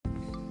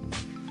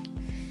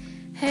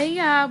Hey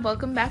y'all,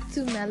 welcome back to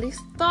Melly's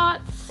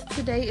Thoughts.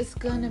 Today is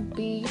gonna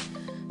be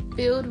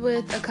filled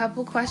with a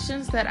couple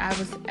questions that I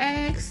was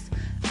asked.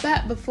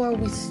 But before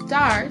we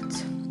start,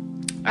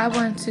 I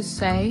want to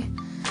say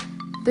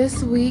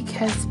this week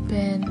has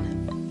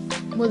been,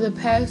 the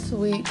past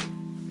week,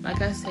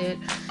 like I said,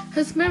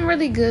 has been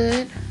really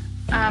good.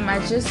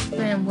 I just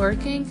been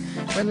working,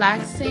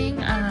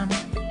 relaxing.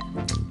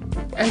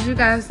 As you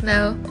guys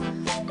know,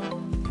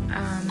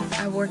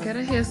 I work at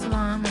a hair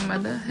salon. My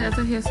mother has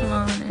a hair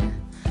salon, and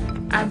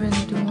I've been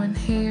doing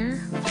hair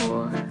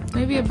for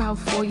maybe about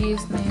 4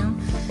 years now.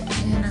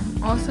 And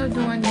I'm also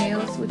doing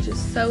nails, which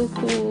is so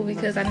cool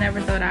because I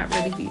never thought I'd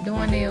really be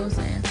doing nails.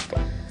 And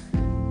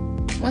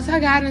once I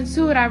got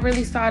into it, I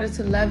really started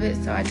to love it,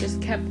 so I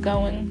just kept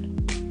going.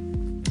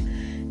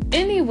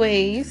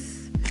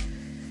 Anyways,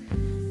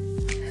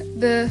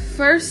 the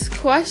first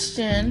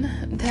question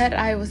that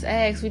I was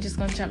asked, we're just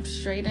going to jump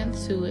straight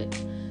into it.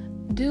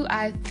 Do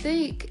I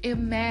think it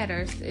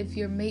matters if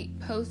your mate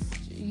posts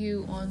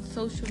you on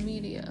social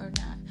media or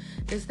not?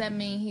 Does that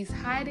mean he's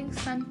hiding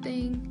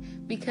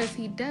something because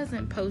he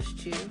doesn't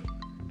post you?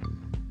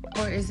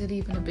 Or is it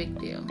even a big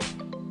deal?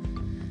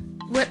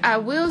 What I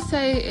will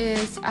say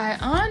is I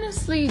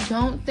honestly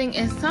don't think,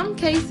 in some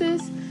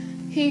cases,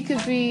 he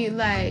could be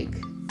like,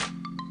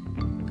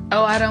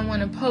 oh, I don't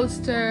want to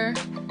post her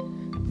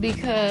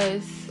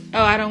because,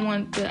 I don't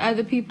want the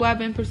other people I've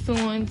been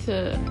pursuing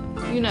to,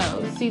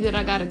 see that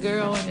I got a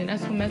girl, and then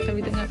that's what mess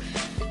everything up.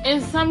 In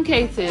some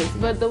cases,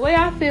 but the way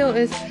I feel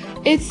is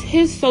it's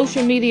his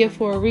social media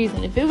for a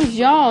reason. If it was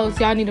y'all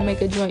need to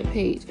make a joint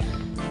page,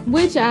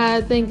 which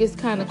I think is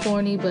kind of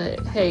corny, but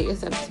hey,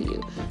 it's up to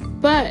you.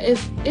 But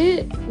if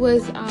it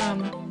was,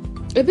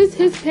 if it's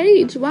his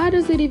page, why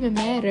does it even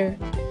matter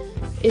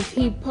if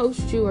he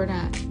posts you or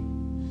not?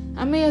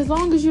 I mean, as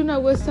long as you know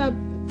what's up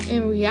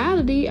in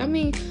reality. I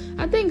mean,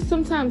 I think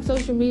sometimes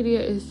social media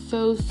is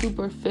so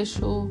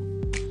superficial.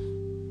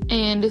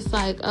 And it's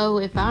like, oh,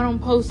 if I don't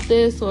post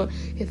this, or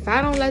if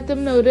I don't let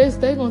them know this,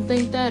 they're going to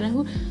think that.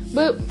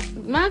 But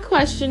my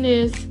question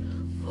is,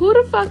 who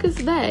the fuck is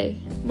they?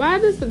 Why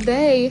does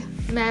they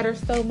matter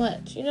so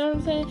much? You know what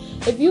I'm saying?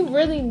 If you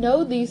really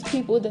know these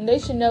people, then they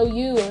should know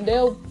you, and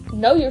they'll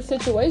know your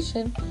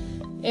situation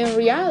in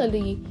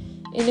reality.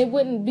 And it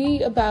wouldn't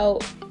be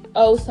about,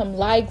 some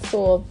likes,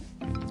 or,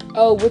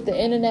 what the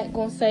internet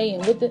going to say,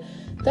 and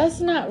that's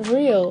not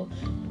real.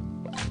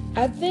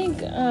 I think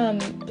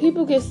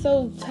people get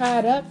so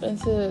tied up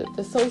into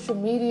the social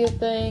media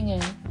thing,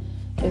 and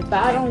if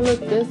I don't look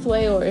this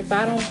way, or if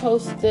I don't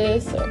post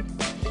this, or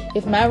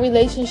if my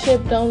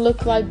relationship don't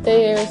look like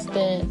theirs,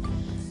 then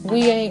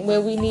we ain't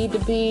where we need to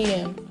be.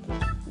 And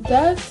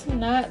that's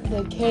not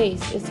the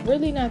case. It's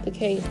really not the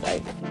case.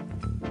 Like,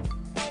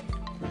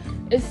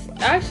 it's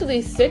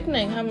actually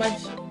sickening how much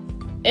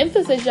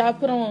emphasis y'all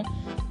put on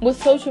what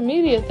social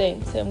media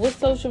thinks and what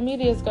social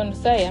media is going to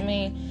say. I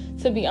mean,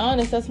 to be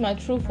honest, that's my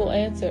truthful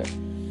answer.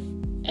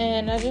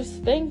 And I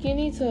just think you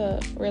need to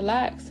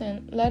relax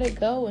and let it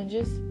go and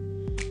just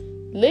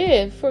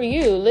live for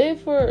you.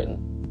 Live for,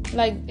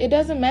 it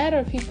doesn't matter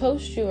if he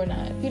posts you or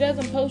not. If he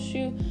doesn't post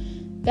you,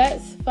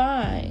 that's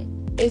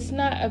fine. It's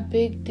not a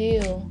big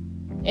deal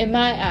in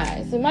my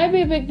eyes. It might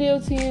be a big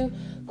deal to you,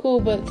 cool,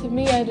 but to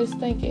me, I just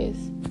think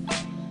it's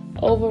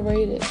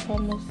overrated. It's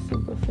almost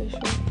superficial,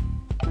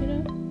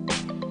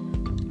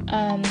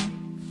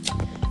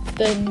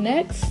 The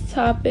next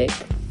topic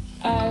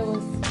I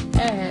was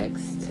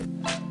asked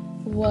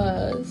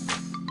was,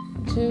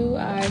 do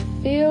I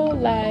feel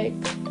like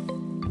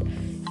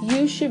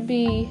you should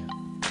be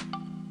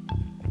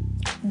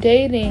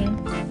dating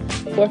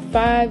for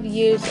 5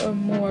 years or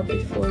more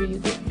before you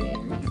get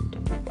married?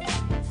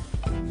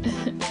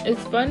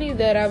 It's funny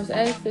that I was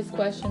asked this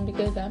question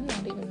because I'm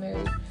not even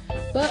married.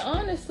 But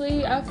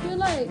honestly, I feel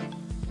like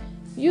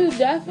you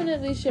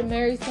definitely should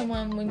marry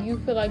someone when you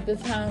feel like the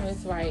time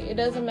is right. It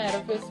doesn't matter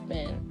if it's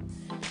been,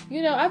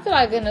 I feel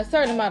like in a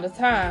certain amount of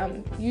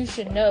time, you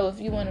should know if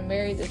you want to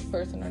marry this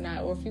person or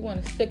not, or if you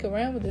want to stick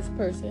around with this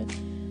person.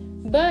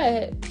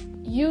 But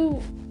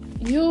you're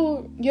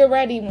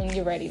ready when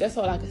you're ready. That's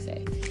all I can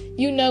say.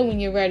 You know when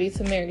you're ready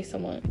to marry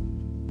someone.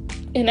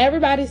 And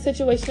everybody's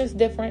situation is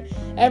different.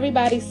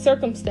 Everybody's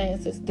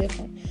circumstance is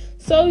different.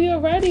 So you're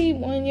ready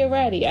when you're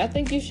ready. I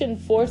think you shouldn't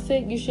force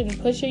it. You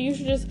shouldn't push it. You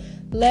should just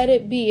let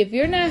it be. If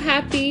you're not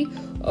happy,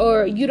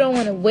 or you don't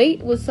want to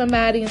wait with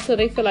somebody until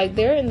they feel like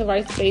they're in the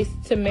right space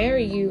to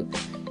marry you,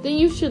 then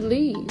you should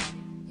leave.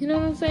 You know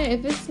what I'm saying?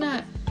 If it's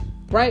not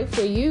right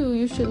for you,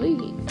 you should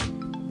leave.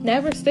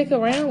 Never stick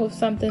around with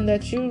something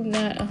that you're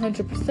not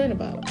 100%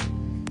 about.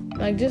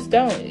 Just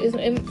don't.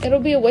 It'll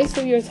be a waste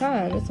of your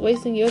time. It's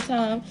wasting your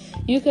time.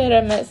 You could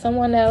have met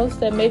someone else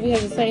that maybe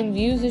has the same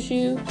views as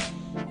you,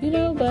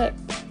 but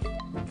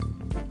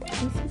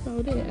that's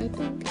about it. I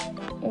think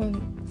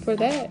for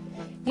that,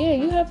 yeah,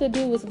 you have to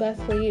do what's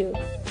best for you.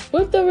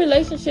 With the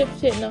relationship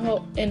shit in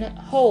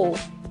a whole,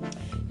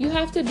 you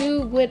have to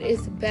do what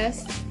is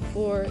best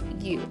for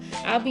you.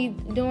 I'll be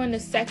doing the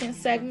second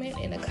segment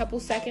in a couple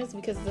seconds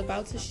because it's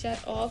about to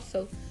shut off.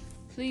 So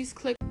please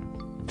click.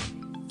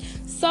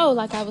 So,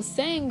 like I was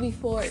saying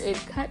before it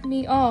cut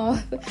me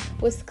off,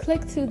 was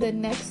click to the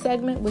next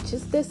segment, which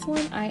is this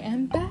one. I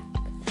am back.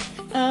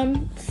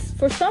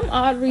 For some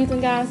odd reason,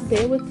 guys,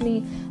 bear with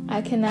me.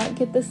 I cannot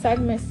get the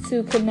segments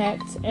to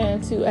connect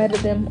and to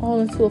edit them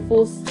all into a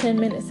full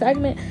 10-minute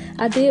segment.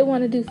 I did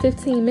want to do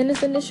 15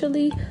 minutes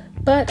initially,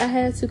 but I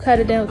had to cut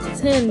it down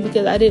to 10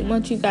 because I didn't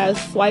want you guys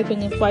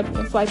swiping and swiping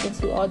and swiping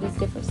to all these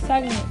different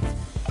segments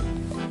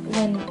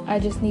when I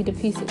just need to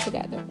piece it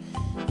together.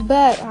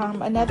 But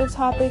another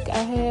topic I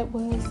had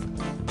was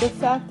the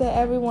fact that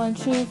everyone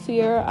chews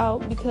Sierra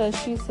out because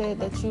she said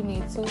that you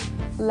need to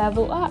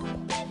level up,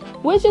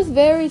 which is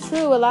very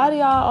true. A lot of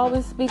y'all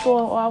always speak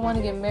on, I want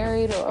to get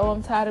married, or,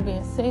 I'm tired of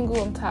being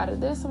single, I'm tired of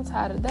this, I'm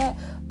tired of that.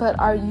 But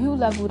are you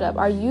leveled up?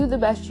 Are you the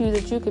best you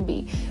that you could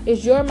be?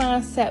 Is your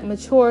mindset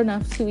mature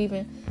enough to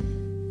even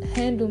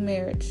handle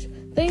marriage?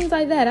 Things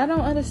like that. I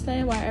don't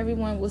understand why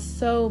everyone was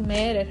so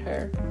mad at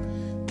her.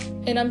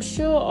 And I'm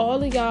sure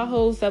all of y'all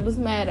hoes that was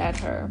mad at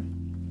her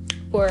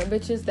were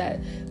bitches that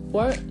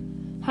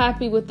weren't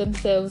happy with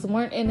themselves,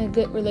 weren't in a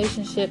good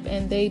relationship,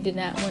 and they did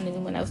not want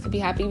anyone else to be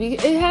happy.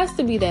 It has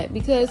to be that,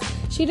 because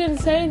she didn't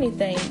say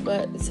anything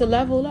but to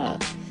level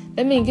up.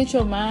 That means get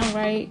your mind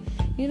right.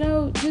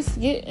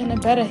 Just get in a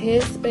better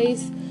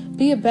headspace.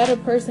 Be a better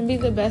person. Be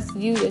the best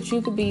you that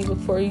you could be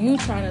before you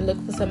trying to look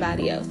for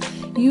somebody else.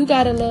 You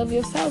gotta love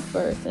yourself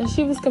first. And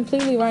she was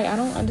completely right. I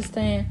don't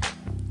understand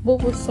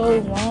what was so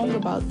wrong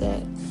about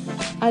that.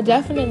 I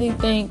definitely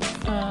think,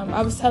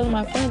 I was telling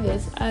my friend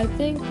this, I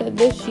think that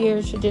this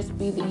year should just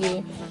be the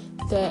year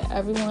that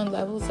everyone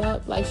levels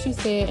up, like she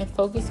said, and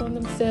focus on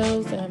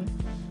themselves and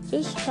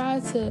just try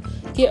to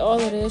get all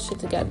of their shit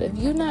together. If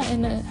you're not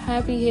in a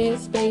happy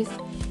headspace,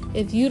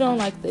 if you don't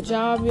like the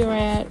job you're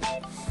at,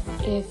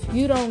 if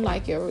you don't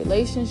like your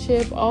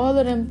relationship, all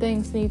of them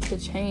things need to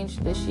change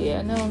this year.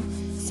 I know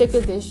I'm sick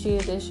of this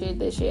year.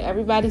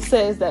 Everybody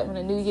says that when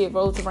the new year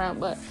rolls around,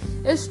 but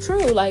it's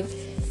true. Like,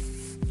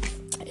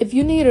 if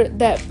you need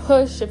that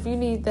push, if you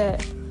need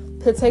that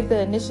to take the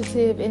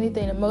initiative,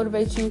 anything to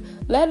motivate you,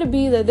 let it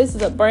be that this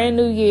is a brand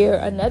new year.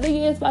 Another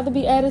year is about to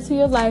be added to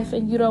your life,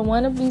 and you don't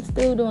want to be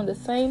still doing the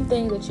same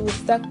thing that you were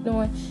stuck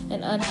doing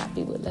and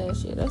unhappy with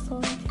last year. That's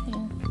all I'm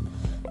saying.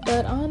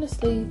 But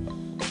honestly,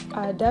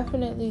 I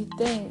definitely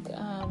think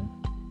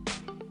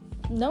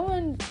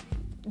knowing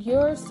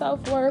your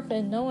self-worth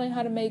and knowing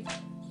how to make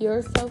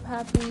yourself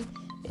happy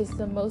is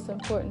the most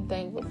important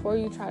thing before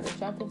you try to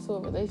jump into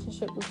a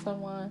relationship with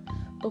someone,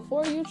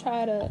 before you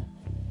try to,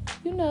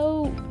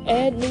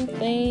 add new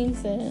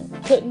things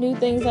and put new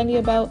things under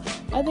your belt.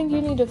 I think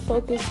you need to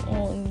focus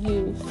on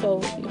you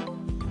solely.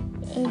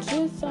 And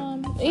just,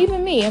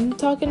 even me, I'm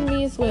talking to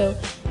me as well.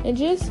 And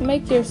just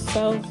make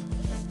yourself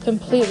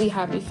completely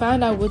happy.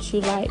 Find out what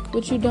you like,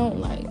 what you don't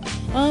like.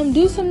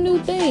 Do some new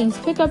things.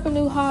 Pick up a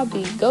new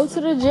hobby. Go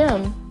to the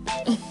gym.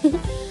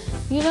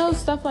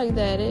 Stuff like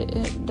that.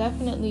 It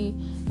definitely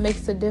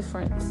makes a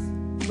difference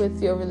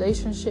with your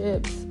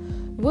relationships,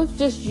 with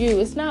just you.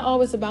 It's not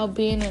always about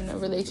being in a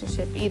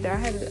relationship either. I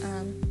had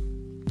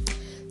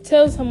to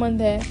tell someone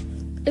that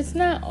it's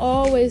not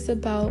always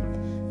about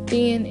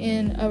being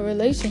in a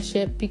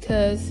relationship,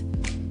 because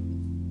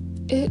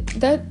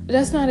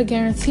that's not a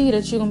guarantee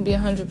that you're going to be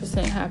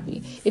 100%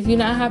 happy. If you're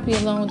not happy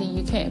alone, then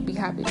you can't be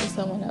happy with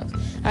someone else.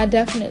 I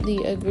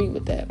definitely agree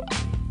with that.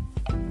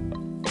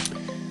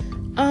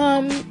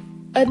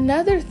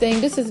 Another thing,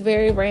 this is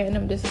very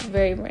random,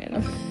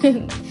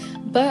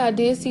 but I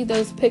did see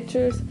those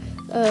pictures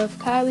of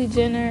Kylie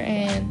Jenner,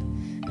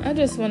 and I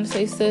just want to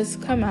say, sis,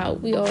 come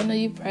out. We all know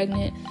you're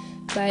pregnant.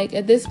 Like,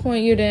 at this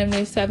point, you're damn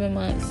near 7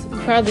 months,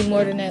 probably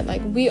more than that.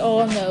 Like, we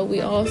all know,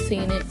 we all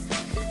seen it.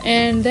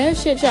 And that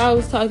shit y'all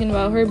was talking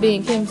about, her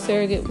being Kim's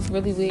surrogate, was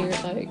really weird.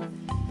 Like,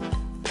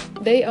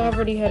 they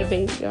already had a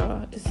baby,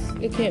 y'all.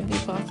 It can't be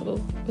possible.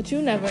 But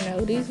you never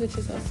know. These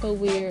bitches are so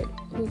weird.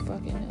 Who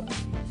fucking knows?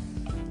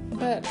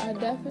 But I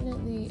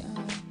definitely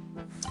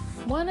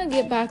want to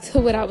get back to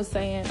what I was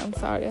saying. I'm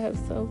sorry, I have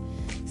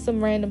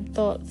some random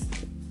thoughts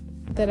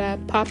that I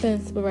pop in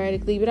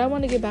sporadically. But I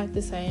want to get back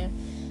to saying,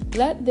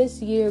 let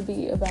this year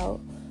be about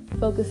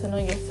focusing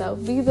on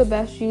yourself. Be the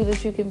best you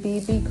that you can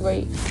be. Be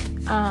great.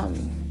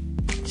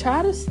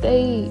 Try to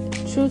stay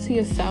true to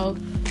yourself.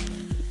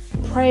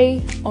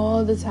 Pray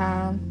all the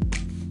time.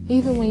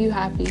 Even when you're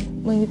happy,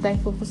 when you're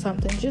thankful for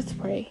something, just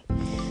pray.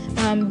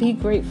 Be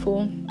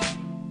grateful.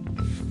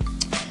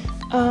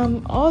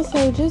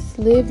 Also, just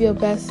live your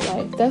best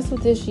life. That's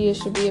what this year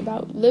should be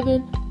about.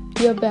 Living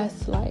your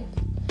best life.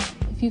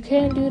 If you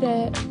can't do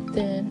that,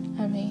 then,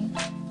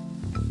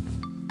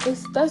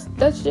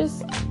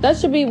 that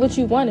should be what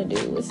you want to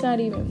do. It's not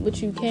even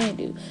what you can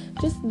do.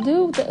 Just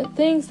do the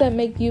things that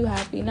make you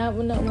happy, not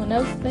what no one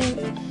else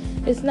thinks.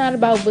 It's not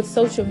about what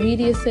social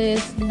media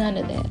says, none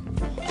of that.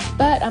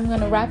 But I'm going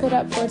to wrap it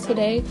up for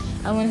today.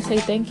 I want to say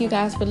thank you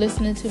guys for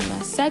listening to my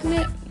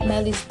segment,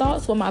 Melly's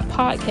Thoughts, or my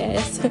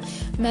podcast,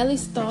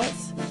 Melly's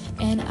Thoughts.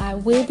 And I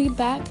will be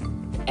back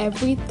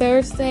every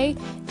Thursday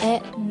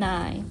at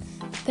 9.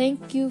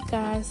 Thank you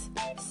guys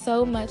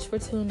so much for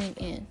tuning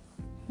in.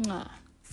 Mwah.